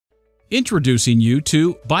Introducing you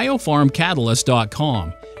to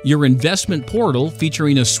BioPharmCatalyst.com, your investment portal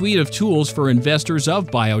featuring a suite of tools for investors of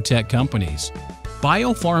biotech companies.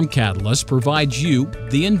 BioPharmCatalyst provides you,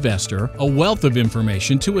 the investor, a wealth of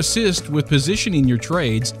information to assist with positioning your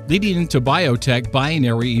trades leading into biotech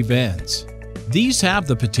binary events. These have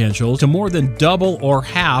the potential to more than double or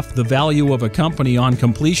half the value of a company on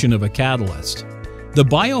completion of a catalyst. The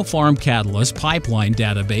BioPharmCatalyst pipeline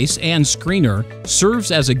database and screener serves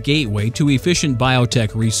as a gateway to efficient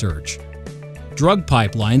biotech research. Drug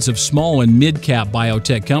pipelines of small and mid-cap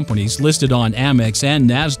biotech companies listed on Amex and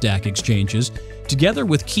NASDAQ exchanges, together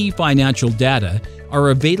with key financial data,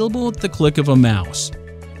 are available at the click of a mouse.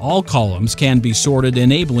 All columns can be sorted,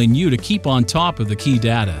 enabling you to keep on top of the key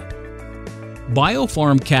data.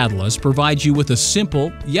 BioPharmCatalyst provides you with a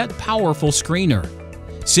simple yet powerful screener.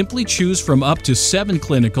 Simply choose from up to 7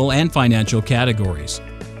 clinical and financial categories.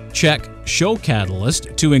 Check Show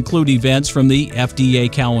Catalyst to include events from the FDA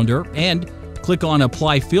Calendar and click on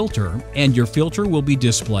Apply Filter and your filter will be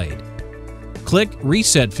displayed. Click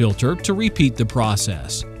Reset Filter to repeat the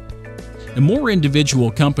process. More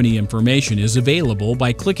individual company information is available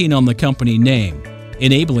by clicking on the company name,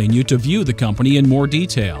 enabling you to view the company in more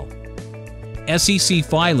detail. SEC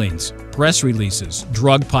filings, press releases,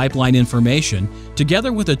 drug pipeline information,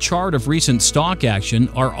 together with a chart of recent stock action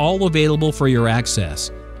are all available for your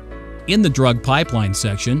access. In the drug pipeline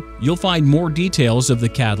section, you'll find more details of the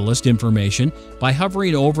catalyst information by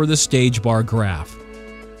hovering over the stage bar graph.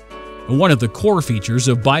 One of the core features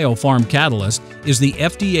of BioPharmCatalyst is the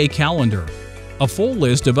FDA Calendar, a full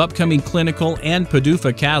list of upcoming clinical and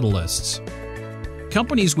PDUFA catalysts.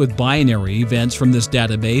 Companies with binary events from this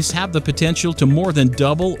database have the potential to more than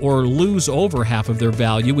double or lose over half of their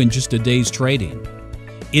value in just a day's trading.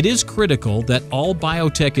 It is critical that all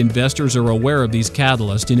biotech investors are aware of these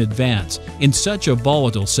catalysts in advance in such a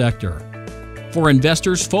volatile sector. For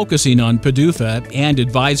investors focusing on PDUFA and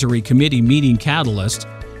advisory committee meeting catalysts,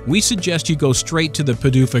 we suggest you go straight to the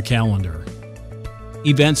PDUFA calendar.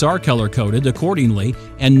 Events are color-coded accordingly,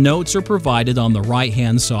 and notes are provided on the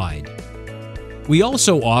right-hand side. We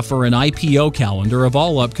also offer an IPO calendar of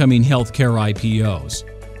all upcoming healthcare IPOs.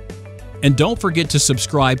 And don't forget to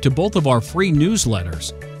subscribe to both of our free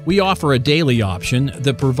newsletters. We offer a daily option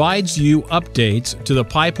that provides you updates to the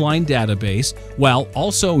pipeline database while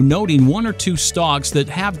also noting 1 or 2 stocks that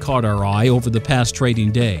have caught our eye over the past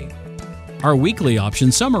trading day. Our weekly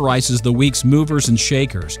option summarizes the week's movers and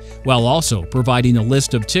shakers while also providing a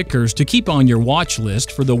list of tickers to keep on your watch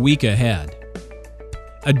list for the week ahead.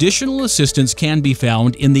 Additional assistance can be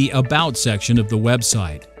found in the About section of the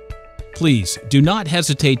website. Please do not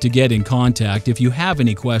hesitate to get in contact if you have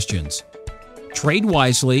any questions. Trade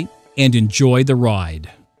wisely and enjoy the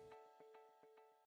ride.